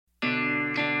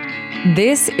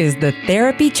This is the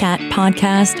Therapy Chat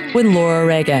Podcast with Laura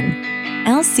Reagan,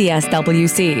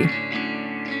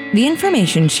 LCSWC. The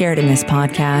information shared in this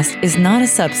podcast is not a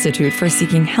substitute for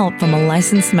seeking help from a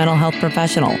licensed mental health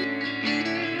professional.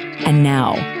 And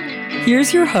now,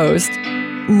 here's your host,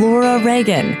 Laura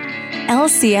Reagan,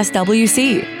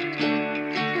 LCSWC.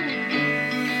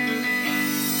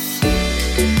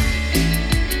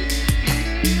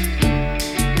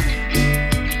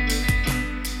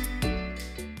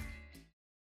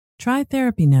 Try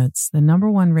Therapy Notes, the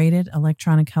 #1 rated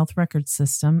electronic health record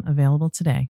system available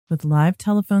today. With live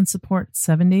telephone support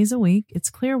 7 days a week,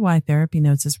 it's clear why Therapy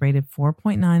Notes is rated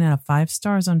 4.9 out of 5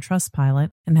 stars on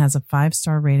Trustpilot and has a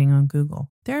 5-star rating on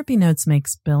Google. Therapy Notes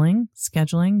makes billing,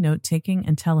 scheduling, note-taking,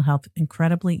 and telehealth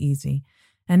incredibly easy.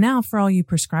 And now, for all you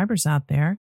prescribers out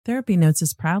there, Therapy Notes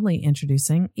is proudly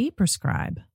introducing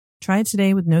ePrescribe. Try it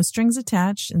today with no strings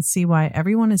attached and see why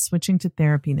everyone is switching to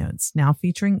Therapy Notes, now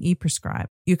featuring ePrescribe.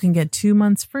 You can get 2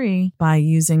 months free by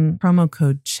using promo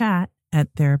code CHAT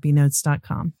at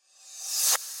therapynotes.com.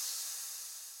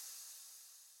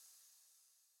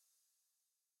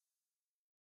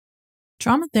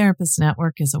 Trauma Therapist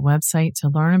Network is a website to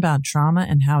learn about trauma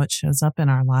and how it shows up in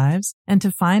our lives and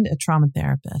to find a trauma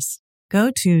therapist. Go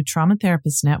to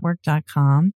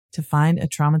traumatherapistnetwork.com to find a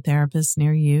trauma therapist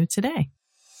near you today.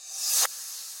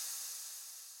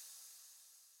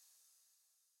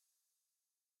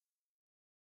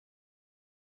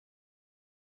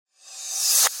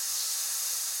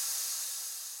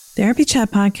 Therapy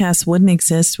Chat Podcast wouldn't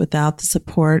exist without the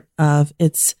support of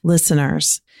its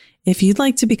listeners. If you'd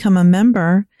like to become a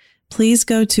member, please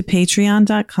go to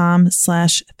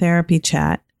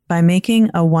patreon.com/therapychat. By making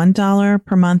a $1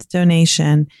 per month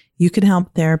donation, you can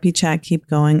help Therapy Chat keep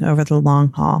going over the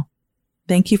long haul.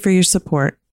 Thank you for your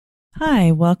support.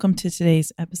 Hi, welcome to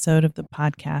today's episode of the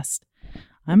podcast.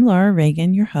 I'm Laura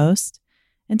Reagan, your host,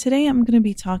 and today I'm going to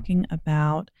be talking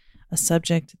about a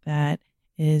subject that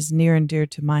is near and dear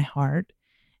to my heart.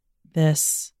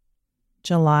 This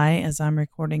July, as I'm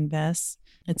recording this,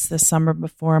 it's the summer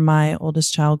before my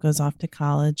oldest child goes off to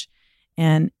college,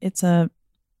 and it's an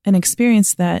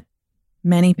experience that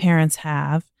many parents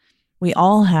have. We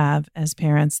all have, as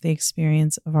parents, the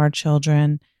experience of our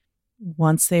children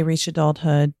once they reach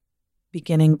adulthood,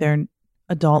 beginning their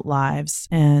adult lives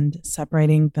and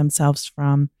separating themselves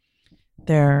from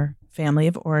their family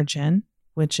of origin,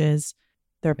 which is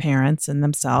their parents and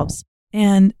themselves.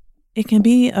 And it can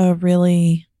be a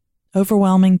really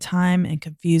overwhelming time and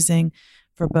confusing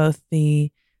for both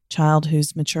the child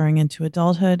who's maturing into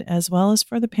adulthood as well as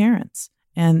for the parents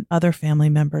and other family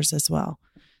members as well.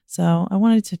 So I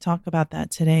wanted to talk about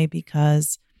that today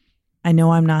because I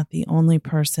know I'm not the only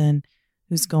person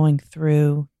who's going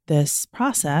through this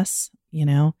process. You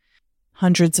know,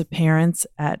 hundreds of parents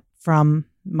from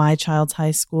my child's high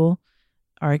school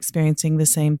are experiencing the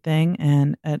same thing,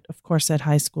 and of course at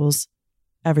high schools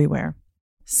everywhere.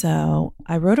 So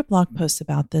I wrote a blog post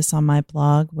about this on my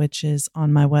blog, which is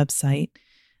on my website.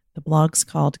 The blog's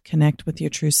called Connect with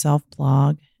Your True Self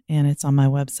blog, and it's on my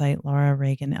website,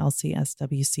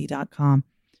 laurareaganlcswc.com.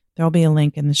 There'll be a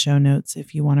link in the show notes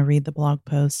if you want to read the blog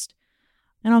post.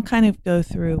 And I'll kind of go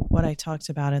through what I talked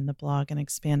about in the blog and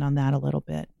expand on that a little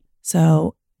bit.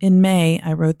 So in May,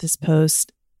 I wrote this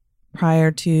post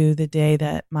prior to the day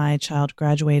that my child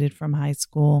graduated from high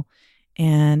school.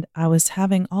 And I was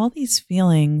having all these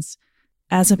feelings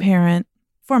as a parent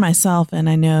for myself. And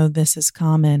I know this is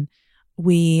common.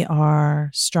 We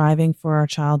are striving for our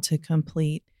child to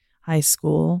complete high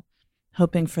school,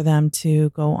 hoping for them to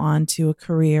go on to a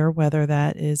career, whether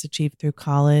that is achieved through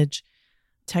college,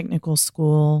 technical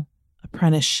school,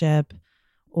 apprenticeship,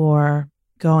 or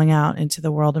going out into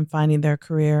the world and finding their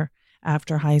career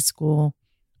after high school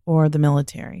or the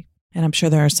military. And I'm sure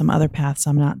there are some other paths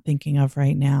I'm not thinking of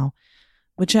right now.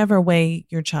 Whichever way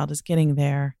your child is getting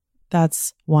there,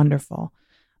 that's wonderful.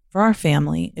 For our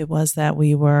family, it was that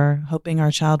we were hoping our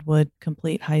child would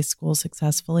complete high school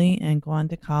successfully and go on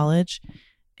to college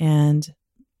and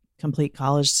complete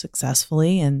college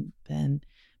successfully and then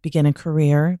begin a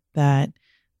career that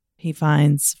he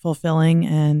finds fulfilling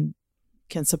and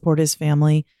can support his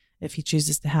family if he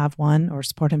chooses to have one or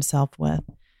support himself with.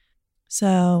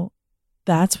 So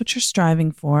that's what you're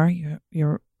striving for.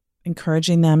 You're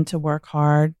encouraging them to work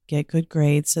hard, get good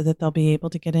grades so that they'll be able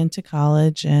to get into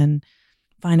college and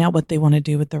find out what they want to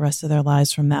do with the rest of their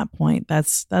lives from that point.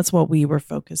 That's what we were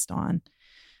focused on.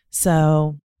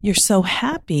 So you're so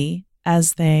happy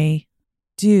as they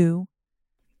do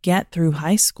get through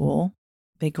high school,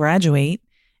 they graduate,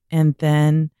 and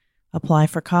then apply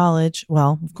for college.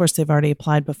 Well, of course, they've already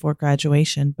applied before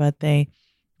graduation, but they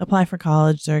apply for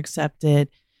college, they're accepted,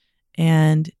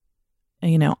 And,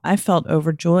 I felt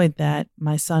overjoyed that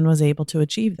my son was able to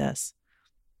achieve this.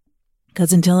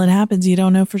 Because until it happens, you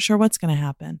don't know for sure what's going to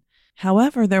happen.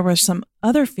 However, there were some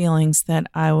other feelings that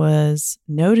I was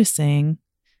noticing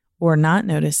or not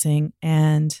noticing,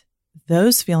 and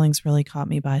those feelings really caught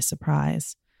me by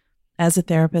surprise. As a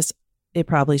therapist, it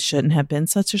probably shouldn't have been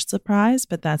such a surprise,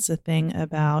 but that's the thing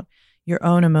about your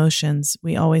own emotions.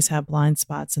 We always have blind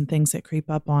spots and things that creep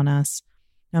up on us.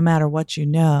 No matter what you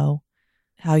know,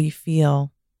 how you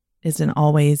feel isn't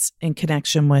always in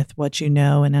connection with what you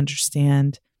know and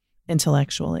understand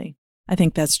intellectually. I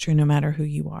think that's true no matter who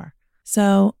you are.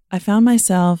 So I found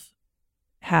myself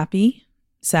happy,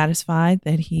 satisfied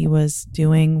that he was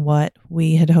doing what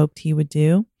we had hoped he would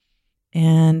do,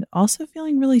 and also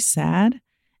feeling really sad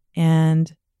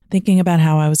and thinking about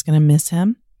how I was going to miss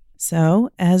him. So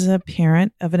as a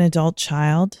parent of an adult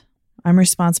child, I'm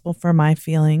responsible for my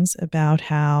feelings about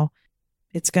how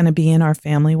it's going to be in our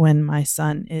family when my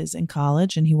son is in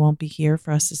college and he won't be here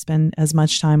for us to spend as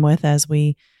much time with as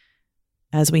we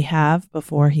have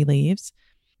before he leaves.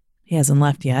 He hasn't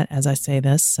left yet, as I say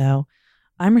this. So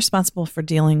I'm responsible for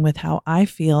dealing with how I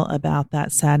feel about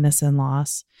that sadness and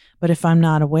loss. But if I'm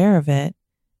not aware of it,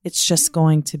 it's just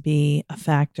going to be a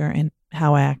factor in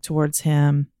how I act towards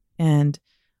him and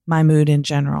my mood in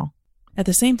general. At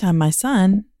the same time, my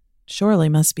son surely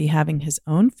must be having his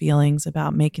own feelings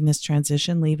about making this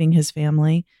transition, leaving his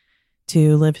family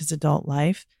to live his adult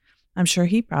life. I'm sure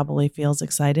he probably feels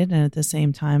excited and at the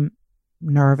same time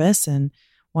nervous and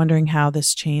wondering how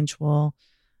this change will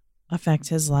affect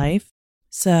his life.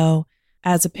 So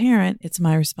as a parent, it's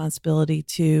my responsibility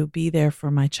to be there for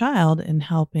my child and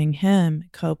helping him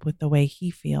cope with the way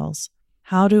he feels.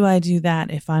 How do I do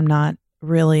that if I'm not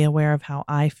really aware of how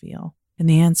I feel? And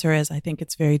the answer is, I think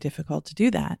it's very difficult to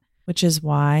do that, which is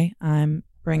why I'm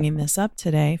bringing this up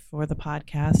today for the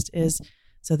podcast, is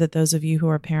so that those of you who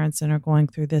are parents and are going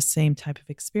through this same type of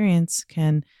experience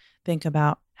can think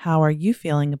about, how are you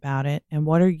feeling about it and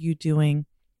what are you doing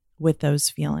with those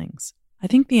feelings? I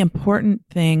think the important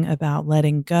thing about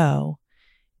letting go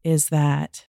is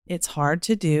that it's hard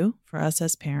to do for us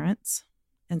as parents.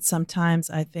 And sometimes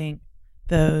I think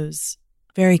those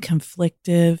very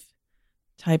conflictive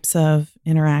types of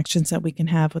interactions that we can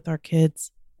have with our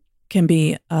kids can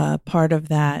be a part of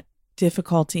that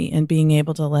difficulty in being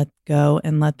able to let go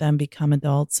and let them become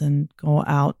adults and go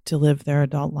out to live their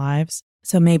adult lives.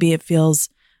 So maybe it feels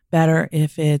better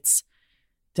if it's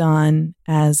done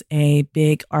as a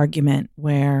big argument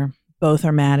where both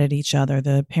are mad at each other.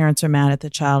 The parents are mad at the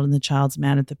child and the child's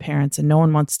mad at the parents, and no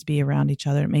one wants to be around each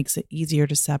other. It makes it easier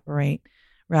to separate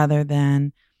rather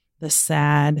than the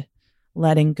sad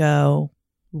letting go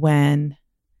when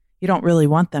you don't really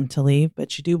want them to leave,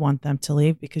 but you do want them to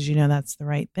leave because you know that's the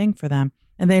right thing for them.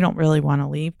 And they don't really want to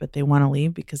leave, but they want to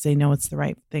leave because they know it's the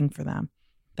right thing for them.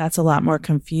 That's a lot more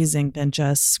confusing than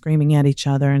just screaming at each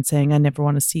other and saying, I never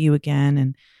want to see you again.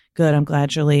 And good, I'm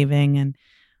glad you're leaving.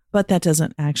 But that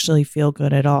doesn't actually feel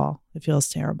good at all. It feels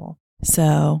terrible.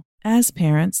 So as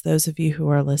parents, those of you who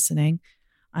are listening,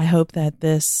 I hope that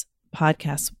this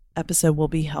podcast episode will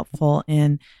be helpful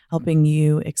in helping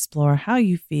you explore how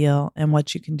you feel and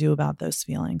what you can do about those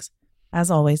feelings.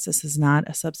 As always, this is not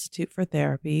a substitute for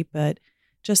therapy, but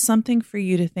just something for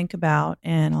you to think about,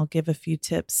 and I'll give a few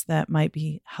tips that might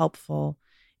be helpful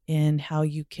in how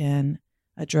you can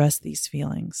address these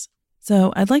feelings.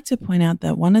 So I'd like to point out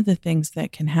that one of the things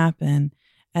that can happen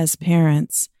as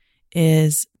parents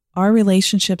is our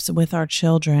relationships with our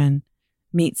children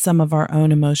meet some of our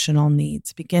own emotional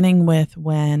needs, beginning with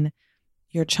when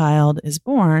your child is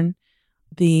born.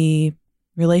 The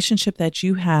relationship that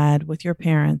you had with your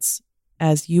parents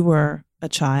as you were a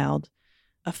child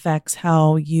affects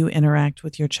how you interact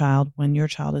with your child when your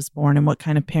child is born and what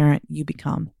kind of parent you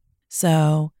become.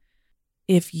 So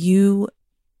if you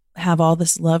have all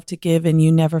this love to give and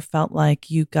you never felt like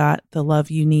you got the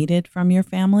love you needed from your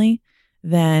family,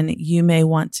 then you may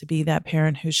want to be that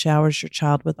parent who showers your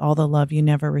child with all the love you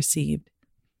never received,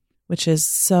 which is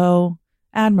so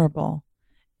admirable.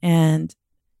 And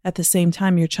at the same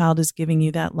time, your child is giving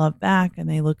you that love back and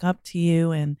they look up to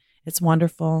you and it's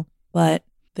wonderful. But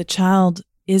the child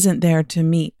isn't there to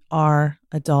meet our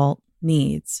adult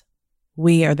needs.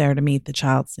 We are there to meet the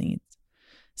child's needs.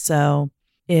 So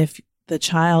if the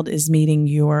child is meeting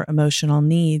your emotional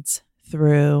needs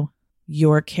through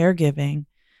your caregiving,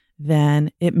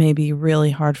 then it may be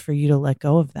really hard for you to let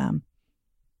go of them.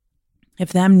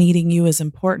 If them needing you is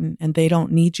important and they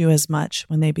don't need you as much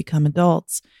when they become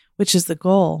adults, which is the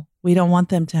goal, we don't want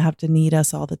them to have to need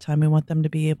us all the time. We want them to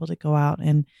be able to go out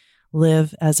and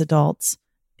live as adults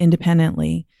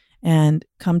independently and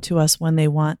come to us when they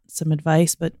want some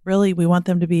advice, but really we want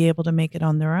them to be able to make it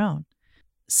on their own.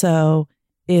 So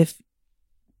if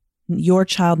your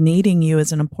child needing you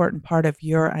is an important part of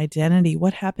your identity,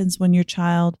 what happens when your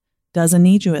child doesn't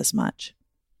need you as much?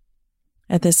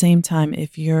 At the same time,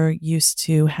 if you're used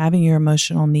to having your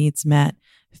emotional needs met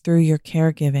through your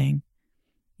caregiving,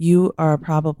 you are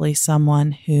probably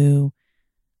someone who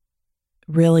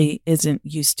really isn't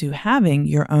used to having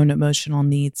your own emotional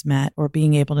needs met or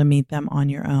being able to meet them on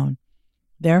your own.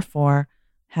 Therefore,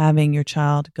 having your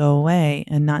child go away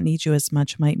and not need you as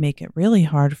much might make it really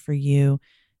hard for you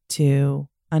to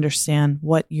understand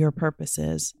what your purpose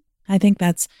is. I think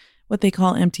that's what they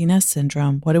call empty nest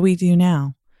syndrome. What do we do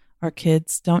now? Our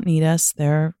kids don't need us.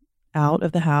 They're out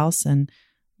of the house and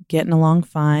getting along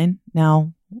fine.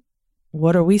 Now,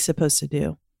 what are we supposed to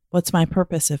do? What's my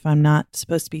purpose if I'm not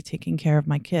supposed to be taking care of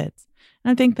my kids?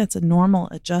 And I think that's a normal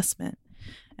adjustment.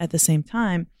 At the same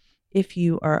time, if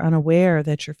you are unaware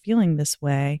that you're feeling this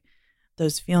way,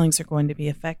 those feelings are going to be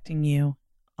affecting you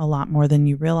a lot more than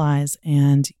you realize,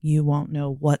 and you won't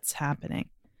know what's happening.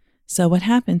 So what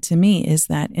happened to me is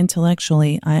that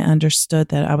intellectually, I understood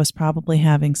that I was probably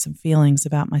having some feelings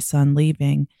about my son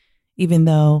leaving, even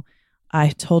though I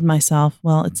told myself,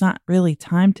 well, it's not really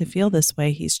time to feel this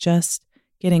way. He's just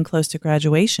getting close to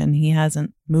graduation. He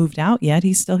hasn't moved out yet.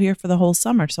 He's still here for the whole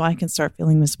summer, so I can start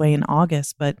feeling this way in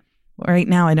August. But right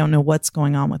now, I don't know what's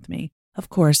going on with me. Of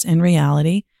course, in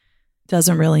reality, it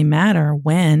doesn't really matter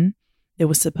when it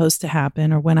was supposed to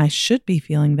happen or when I should be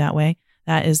feeling that way.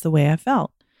 That is the way I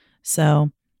felt.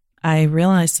 So I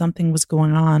realized something was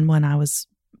going on when I was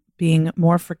being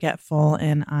more forgetful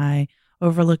and I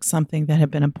overlooked something that had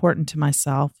been important to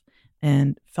myself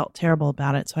and felt terrible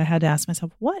about it. So I had to ask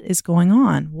myself, what is going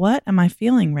on? What am I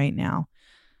feeling right now?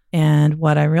 And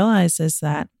what I realized is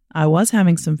that I was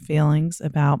having some feelings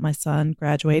about my son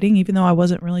graduating, even though I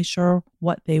wasn't really sure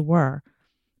what they were.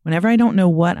 Whenever I don't know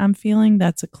what I'm feeling,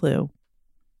 that's a clue.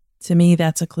 To me,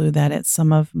 that's a clue that it's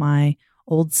some of my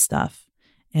old stuff.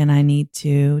 And I need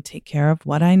to take care of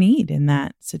what I need in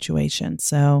that situation.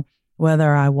 So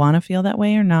whether I want to feel that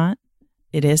way or not,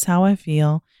 it is how I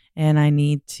feel. And I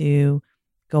need to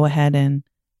go ahead and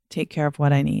take care of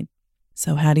what I need.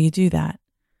 So how do you do that?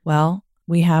 Well,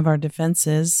 we have our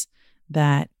defenses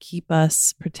that keep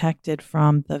us protected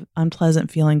from the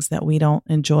unpleasant feelings that we don't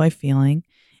enjoy feeling.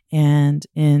 And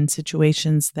in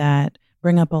situations that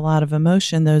bring up a lot of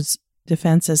emotion, those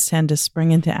defenses tend to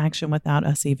spring into action without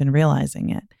us even realizing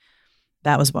it.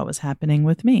 That was what was happening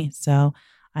with me. So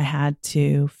I had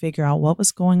to figure out what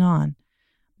was going on.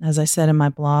 As I said in my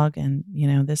blog, and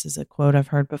this is a quote I've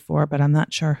heard before, but I'm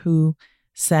not sure who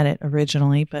said it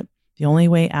originally, but the only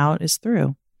way out is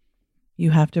through.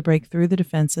 You have to break through the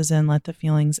defenses and let the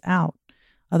feelings out.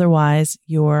 Otherwise,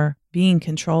 you're being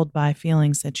controlled by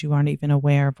feelings that you aren't even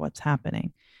aware of what's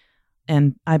happening.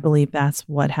 And I believe that's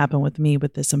what happened with me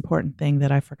with this important thing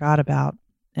that I forgot about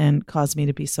and caused me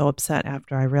to be so upset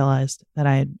after I realized that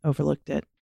I had overlooked it.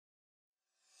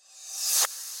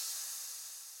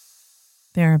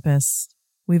 Therapists,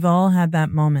 we've all had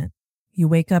that moment. You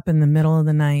wake up in the middle of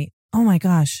the night. Oh my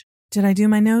gosh, did I do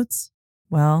my notes?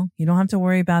 Well, you don't have to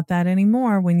worry about that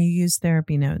anymore when you use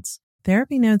Therapy Notes.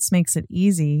 Therapy Notes makes it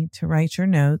easy to write your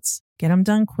notes, get them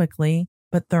done quickly,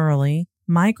 but thoroughly.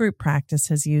 My group practice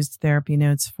has used Therapy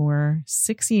Notes for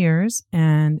 6 years,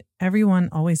 and everyone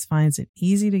always finds it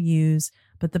easy to use.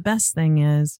 But the best thing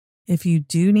is, if you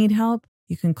do need help,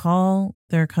 you can call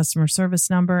their customer service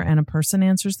number and a person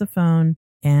answers the phone.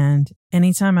 And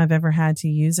anytime I've ever had to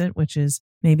use it, which is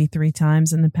maybe 3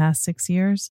 times in the past 6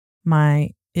 years, my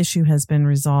issue has been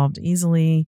resolved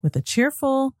easily with a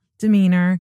cheerful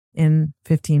demeanor in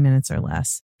 15 minutes or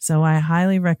less. So I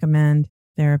highly recommend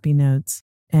Therapy Notes.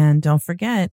 And don't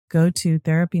forget, go to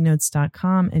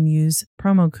therapynotes.com and use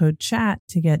promo code CHAT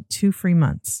to get 2 free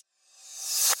months.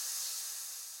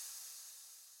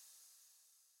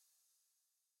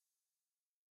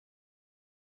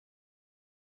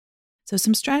 So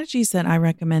some strategies that I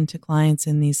recommend to clients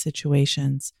in these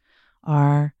situations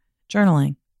are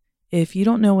journaling. If you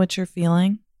don't know what you're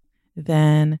feeling,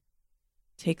 then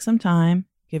take some time,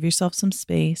 give yourself some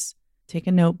space, take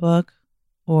a notebook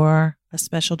or a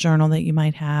special journal that you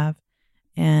might have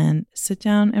and sit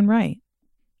down and write.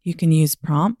 You can use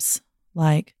prompts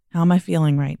like, how am I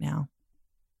feeling right now?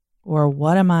 Or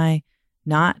what am I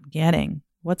not getting?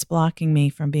 What's blocking me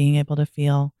from being able to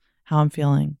feel how I'm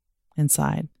feeling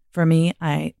inside? For me,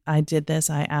 I did this.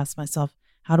 I asked myself,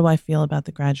 how do I feel about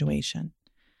the graduation?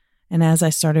 And as I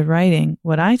started writing,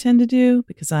 what I tend to do,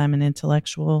 because I'm an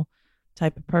intellectual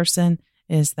type of person,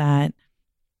 is that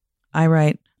I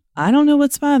write, I don't know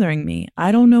what's bothering me.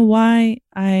 I don't know why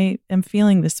I am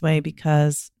feeling this way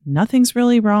because nothing's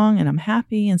really wrong and I'm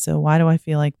happy. And so why do I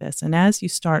feel like this? And as you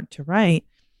start to write,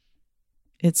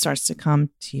 it starts to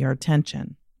come to your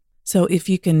attention. So if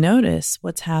you can notice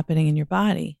what's happening in your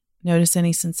body, notice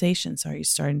any sensations. Are you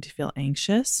starting to feel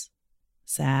anxious,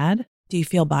 sad? Do you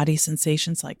feel body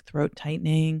sensations like throat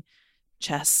tightening,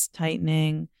 chest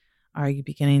tightening? Are you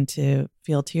beginning to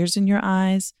feel tears in your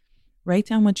eyes? Write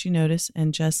down what you notice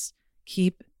and just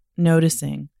keep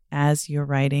noticing as you're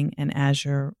writing and as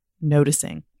you're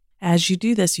noticing. As you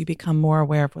do this, you become more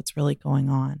aware of what's really going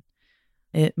on.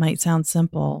 It might sound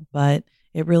simple, but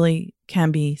it really can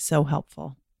be so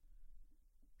helpful.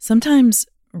 Sometimes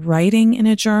writing in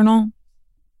a journal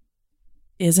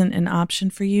isn't an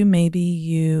option for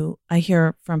you. I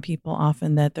hear from people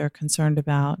often that they're concerned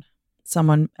about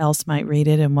someone else might read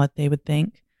it and what they would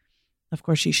think. Of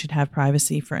course, you should have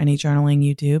privacy for any journaling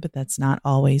you do, but that's not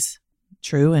always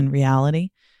true in reality,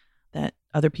 that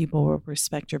other people will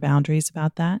respect your boundaries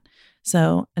about that.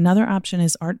 So another option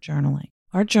is art journaling.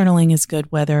 Art journaling is good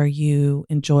whether you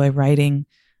enjoy writing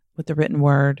with the written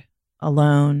word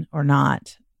alone or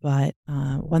not. But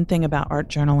one thing about art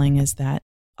journaling is that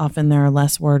often there are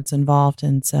less words involved.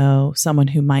 And so someone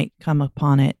who might come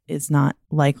upon it is not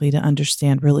likely to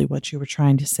understand really what you were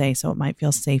trying to say. So it might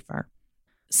feel safer.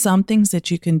 Some things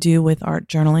that you can do with art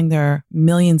journaling, there are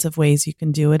millions of ways you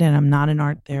can do it. And I'm not an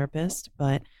art therapist,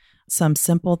 but some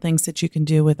simple things that you can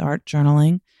do with art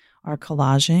journaling are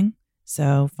collaging.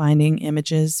 So finding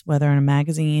images, whether in a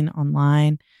magazine,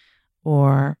 online,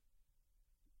 or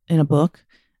in a book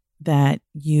that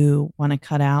you want to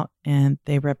cut out and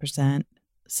they represent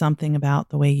something about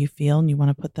the way you feel and you want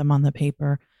to put them on the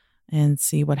paper and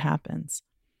see what happens.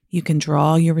 You can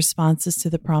draw your responses to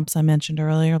the prompts I mentioned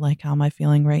earlier, like how am I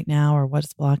feeling right now or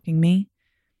what's blocking me?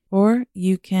 Or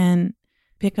you can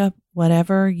pick up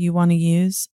whatever you want to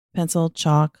use, pencil,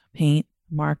 chalk, paint,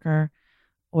 marker,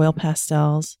 oil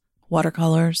pastels,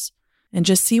 watercolors, and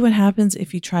just see what happens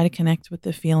if you try to connect with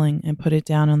the feeling and put it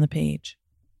down on the page.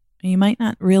 You might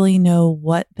not really know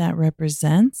what that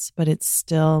represents, but it's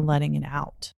still letting it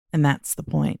out. And that's the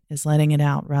point, is letting it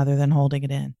out rather than holding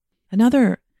it in.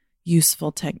 Another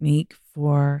useful technique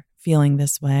for feeling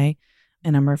this way,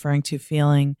 and I'm referring to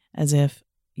feeling as if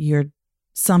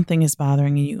something is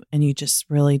bothering you and you just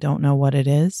really don't know what it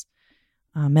is.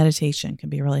 Meditation can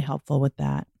be really helpful with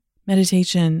that.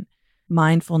 Meditation,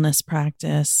 mindfulness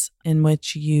practice in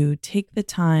which you take the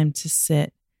time to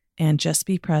sit and just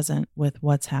be present with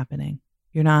what's happening.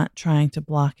 You're not trying to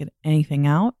block anything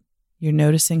out. You're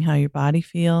noticing how your body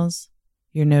feels.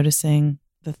 You're noticing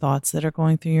the thoughts that are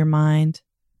going through your mind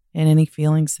and any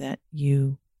feelings that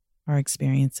you are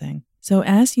experiencing. So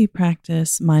as you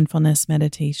practice mindfulness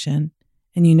meditation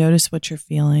and you notice what you're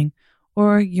feeling,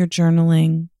 or you're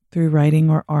journaling through writing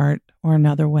or art or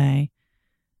another way,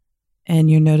 and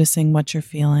you're noticing what you're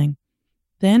feeling,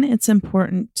 then it's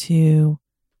important to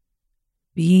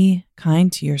be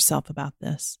kind to yourself about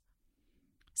this.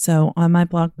 So on my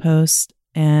blog post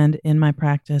and in my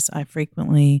practice, I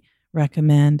frequently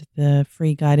recommend the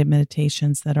free guided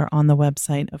meditations that are on the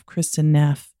website of Kristin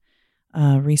Neff,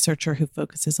 a researcher who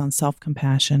focuses on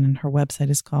self-compassion, and her website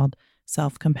is called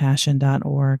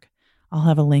selfcompassion.org. I'll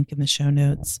have a link in the show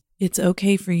notes. It's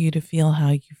okay for you to feel how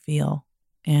you feel,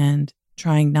 and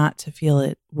trying not to feel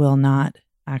it will not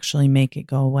actually make it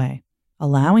go away.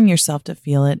 Allowing yourself to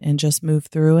feel it and just move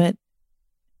through it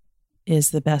is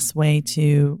the best way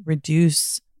to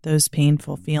reduce those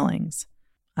painful feelings.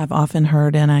 I've often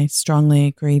heard, and I strongly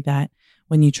agree, that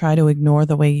when you try to ignore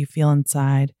the way you feel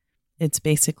inside, it's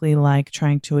basically like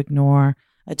trying to ignore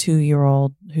a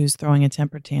 2-year-old who's throwing a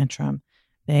temper tantrum.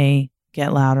 They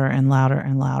get louder and louder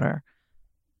and louder.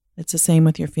 It's the same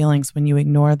with your feelings. When you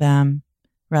ignore them,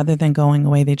 rather than going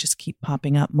away, they just keep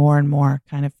popping up more and more,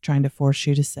 kind of trying to force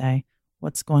you to say,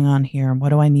 what's going on here and what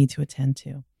do I need to attend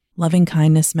to? Loving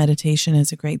kindness meditation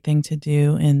is a great thing to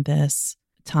do in this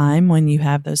time when you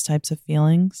have those types of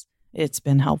feelings. It's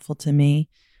been helpful to me.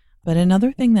 But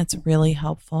another thing that's really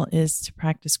helpful is to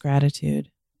practice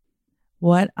gratitude.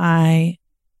 What I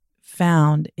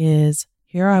found is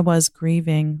here I was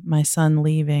grieving my son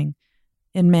leaving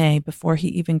in May before he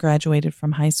even graduated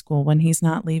from high school, when he's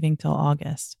not leaving till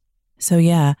August. So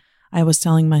yeah, I was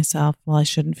telling myself, well, I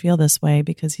shouldn't feel this way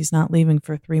because he's not leaving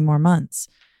for 3 more months.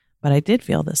 But I did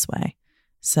feel this way.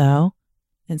 So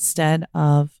instead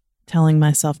of telling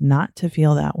myself not to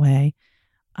feel that way,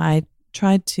 I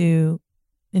tried to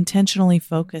intentionally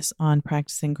focus on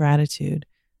practicing gratitude,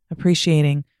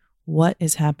 appreciating what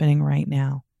is happening right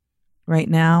now. Right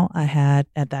now,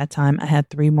 at that time, I had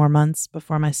 3 more months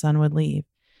before my son would leave.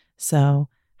 So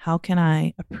How can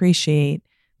I appreciate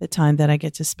the time that I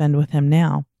get to spend with him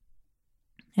now?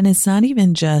 And it's not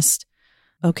even just,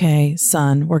 okay,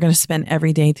 son, we're going to spend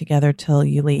every day together till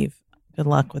you leave. Good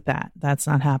luck with that. That's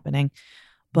not happening.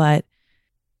 But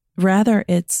rather,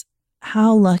 it's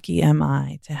how lucky am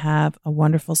I to have a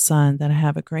wonderful son that I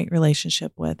have a great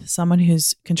relationship with, someone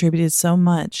who's contributed so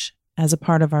much as a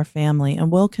part of our family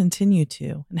and will continue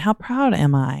to. And how proud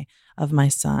am I of my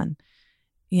son?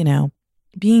 You know,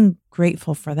 being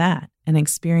grateful for that and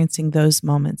experiencing those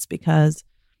moments, because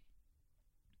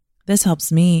this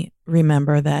helps me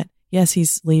remember that, yes,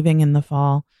 he's leaving in the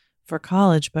fall for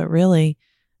college, but really,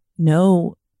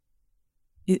 you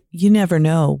never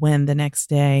know when the next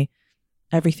day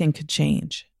everything could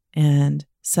change. And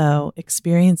so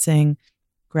experiencing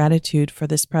gratitude for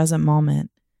this present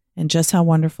moment and just how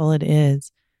wonderful it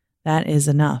is, that is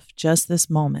enough. Just this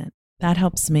moment, that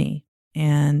helps me.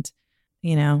 And,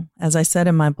 as I said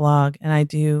in my blog, and I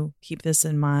do keep this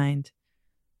in mind,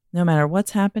 no matter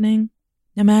what's happening,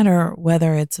 no matter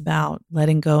whether it's about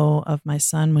letting go of my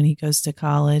son when he goes to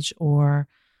college or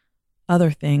other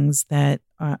things that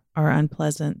are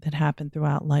unpleasant that happen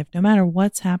throughout life, no matter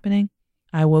what's happening,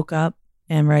 I woke up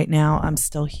and right now I'm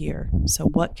still here. So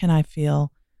what can I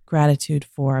feel gratitude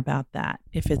for about that?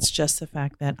 If it's just the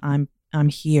fact that I'm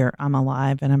here, I'm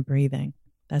alive, and I'm breathing.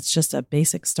 That's just a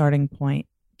basic starting point.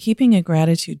 Keeping a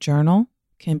gratitude journal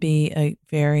can be a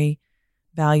very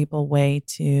valuable way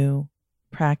to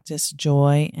practice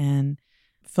joy and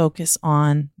focus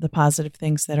on the positive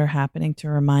things that are happening to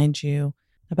remind you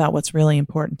about what's really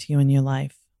important to you in your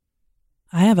life.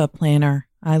 I have a planner.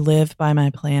 I live by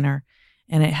my planner,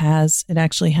 and it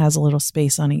actually has a little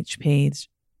space on each page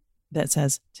that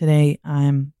says, today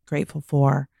I'm grateful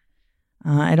for.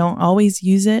 I don't always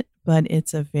use it, but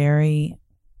it's a very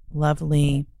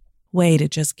lovely way to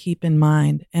just keep in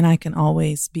mind. And I can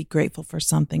always be grateful for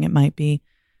something. It might be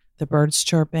the birds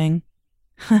chirping.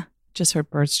 Just heard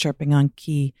birds chirping on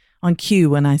cue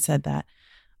when I said that.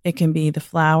 It can be the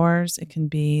flowers. It can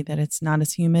be that it's not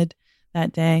as humid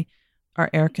that day. Our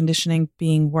air conditioning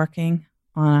working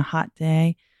on a hot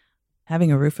day, having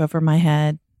a roof over my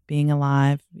head, being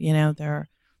alive.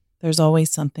 There's always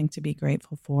something to be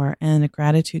grateful for. And a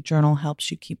gratitude journal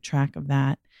helps you keep track of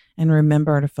that and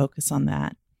remember to focus on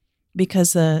that,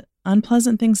 because the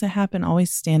unpleasant things that happen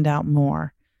always stand out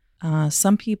more.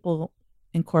 Some people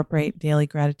incorporate daily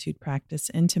gratitude practice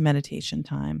into meditation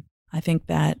time. I think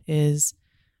that is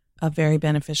a very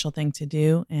beneficial thing to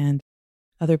do. And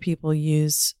other people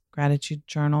use gratitude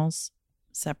journals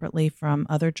separately from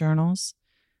other journals.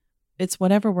 It's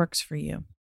whatever works for you.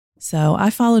 So I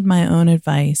followed my own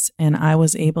advice, and I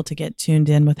was able to get tuned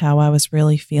in with how I was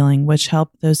really feeling, which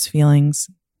helped those feelings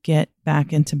get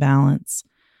back into balance.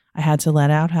 I had to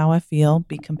let out how I feel,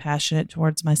 be compassionate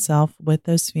towards myself with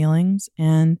those feelings,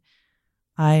 and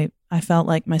I felt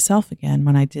like myself again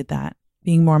when I did that,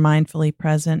 being more mindfully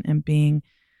present and being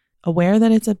aware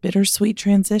that it's a bittersweet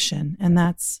transition, and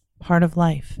that's part of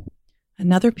life.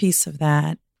 Another piece of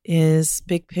that is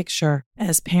big picture.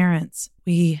 As parents,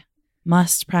 we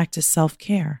must practice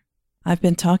self-care. I've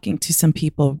been talking to some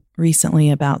people recently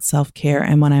about self-care,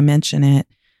 and when I mention it,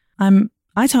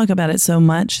 I talk about it so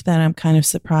much that I'm kind of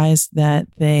surprised that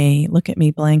they look at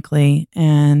me blankly,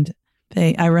 and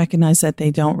I recognize that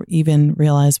they don't even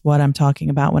realize what I'm talking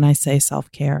about when I say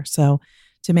self-care. So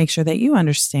to make sure that you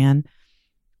understand,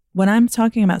 when I'm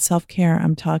talking about self-care,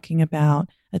 I'm talking about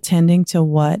attending to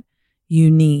what you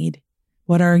need.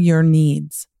 What are your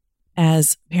needs?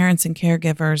 As parents and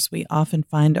caregivers, we often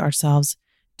find ourselves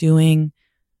doing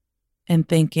and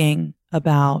thinking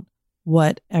about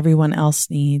what everyone else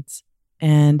needs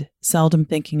and seldom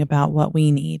thinking about what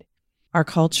we need. Our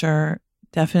culture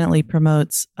definitely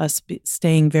promotes us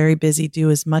staying very busy, do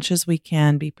as much as we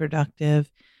can, be productive,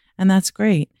 and that's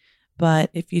great. But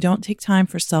if you don't take time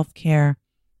for self-care,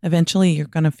 eventually you're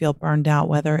going to feel burned out,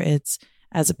 whether it's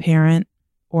as a parent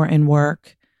or in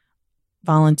work,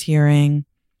 volunteering,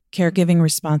 caregiving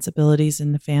responsibilities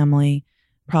in the family,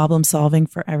 problem solving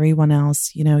for everyone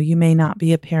else. You may not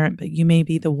be a parent, but you may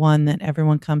be the one that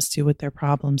everyone comes to with their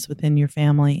problems within your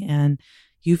family, and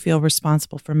you feel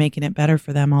responsible for making it better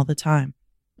for them all the time.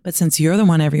 But since you're the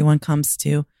one everyone comes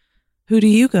to, who do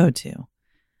you go to?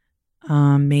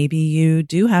 Maybe you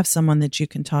do have someone that you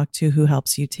can talk to who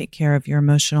helps you take care of your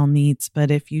emotional needs. But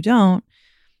if you don't,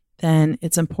 then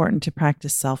it's important to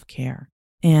practice self-care.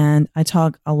 And I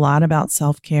talk a lot about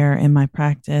self-care in my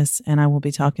practice, and I will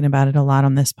be talking about it a lot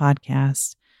on this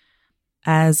podcast.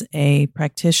 As a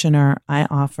practitioner, I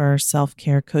offer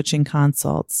self-care coaching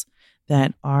consults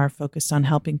that are focused on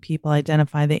helping people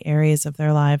identify the areas of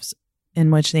their lives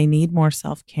in which they need more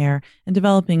self-care and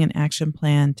developing an action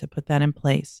plan to put that in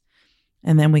place.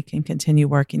 And then we can continue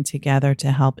working together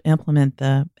to help implement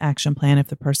the action plan if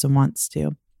the person wants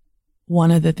to.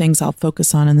 One of the things I'll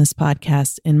focus on in this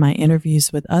podcast in my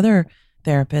interviews with other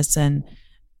therapists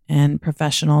and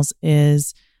professionals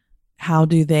is how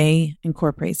do they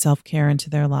incorporate self-care into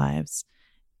their lives?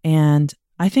 And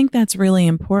I think that's really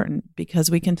important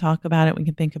because we can talk about it, we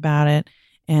can think about it.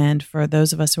 And for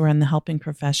those of us who are in the helping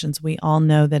professions, we all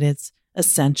know that it's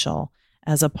essential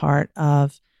as a part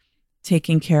of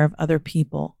taking care of other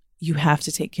people. You have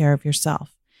to take care of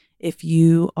yourself. If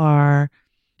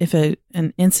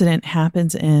an incident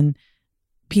happens and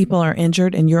people are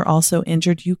injured and you're also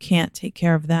injured, you can't take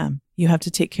care of them. You have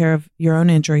to take care of your own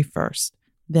injury first.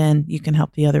 Then you can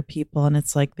help the other people. And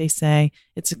it's like they say,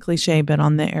 it's a cliche, but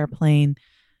on the airplane,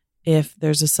 if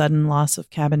there's a sudden loss of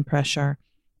cabin pressure,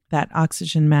 that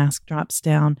oxygen mask drops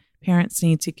down. Parents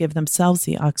need to give themselves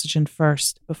the oxygen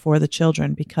first before the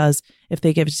children, because if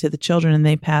they give it to the children and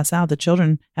they pass out, the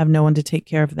children have no one to take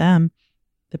care of them.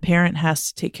 The parent has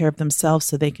to take care of themselves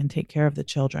so they can take care of the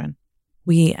children.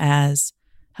 We as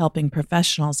helping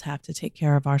professionals have to take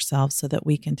care of ourselves so that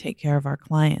we can take care of our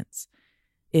clients.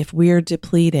 If we're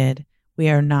depleted, we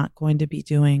are not going to be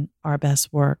doing our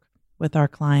best work with our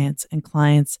clients, and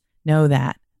clients know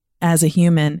that. As a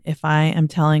human, if I am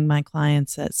telling my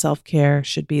clients that self-care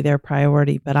should be their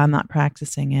priority, but I'm not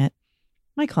practicing it,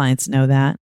 my clients know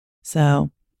that. So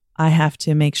I have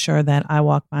to make sure that I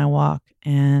walk my walk.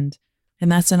 And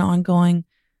that's an ongoing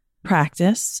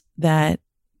practice that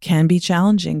can be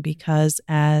challenging because,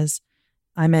 as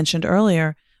I mentioned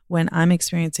earlier, when I'm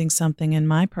experiencing something in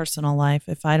my personal life,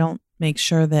 if I don't make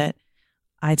sure that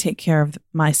I take care of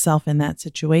myself in that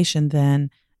situation,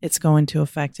 then it's going to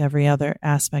affect every other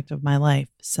aspect of my life.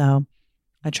 So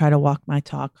I try to walk my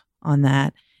talk on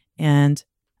that. And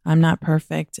I'm not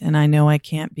perfect, and I know I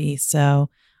can't be. So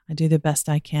I do the best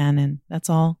I can. And that's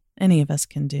all any of us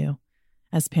can do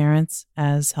as parents,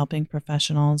 as helping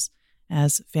professionals,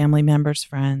 as family members,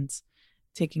 friends,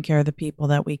 taking care of the people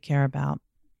that we care about.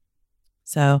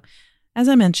 So as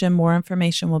I mentioned, more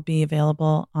information will be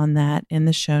available on that in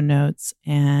the show notes,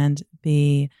 and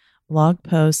the blog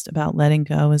post about letting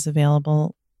go is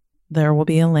available. There will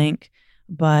be a link,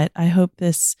 but I hope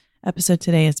this episode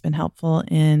today has been helpful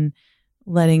in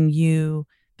letting you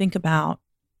think about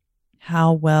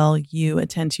how well you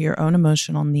attend to your own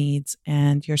emotional needs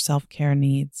and your self-care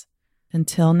needs.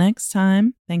 Until next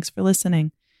time, thanks for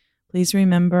listening. Please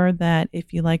remember that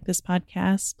if you like this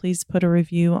podcast, please put a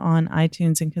review on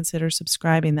iTunes and consider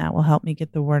subscribing. That will help me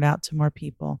get the word out to more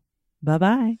people.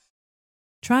 Bye-bye.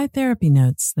 Try Therapy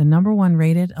Notes, the #1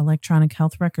 rated electronic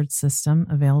health record system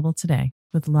available today.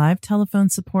 With live telephone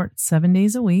support 7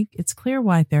 days a week, it's clear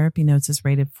why Therapy Notes is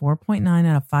rated 4.9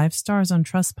 out of 5 stars on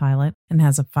Trustpilot and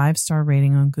has a 5-star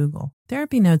rating on Google.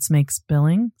 Therapy Notes makes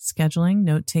billing, scheduling,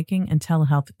 note-taking, and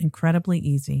telehealth incredibly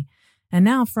easy. And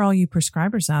now, for all you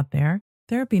prescribers out there,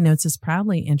 Therapy Notes is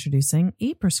proudly introducing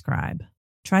ePrescribe.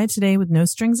 Try it today with no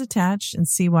strings attached and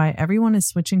see why everyone is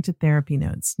switching to Therapy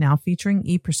Notes, now featuring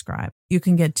ePrescribe. You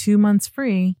can get 2 months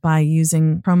free by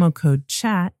using promo code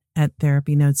CHAT at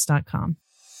therapynotes.com.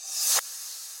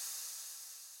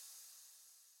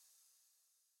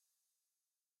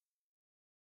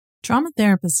 Trauma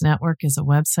Therapist Network is a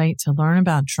website to learn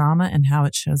about trauma and how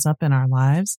it shows up in our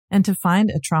lives and to find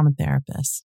a trauma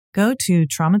therapist. Go to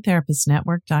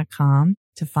traumatherapistnetwork.com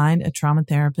to find a trauma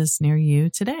therapist near you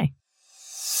today.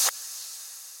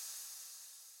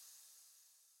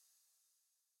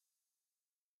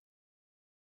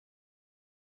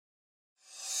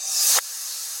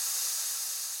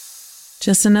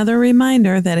 Just another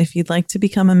reminder that if you'd like to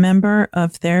become a member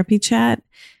of Therapy Chat,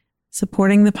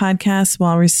 supporting the podcast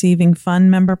while receiving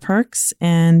fun member perks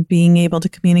and being able to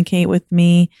communicate with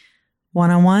me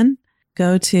one-on-one,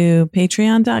 go to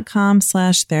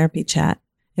patreon.com/therapychat.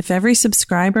 If every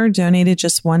subscriber donated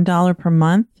just $1 per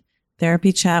month,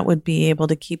 Therapy Chat would be able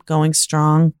to keep going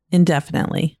strong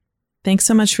indefinitely. Thanks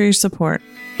so much for your support.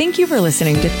 Thank you for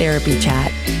listening to Therapy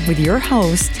Chat with your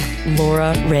host,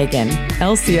 Laura Reagan,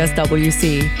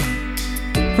 LCSWC.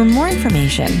 For more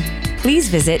information, please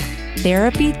visit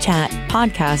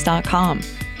therapychatpodcast.com.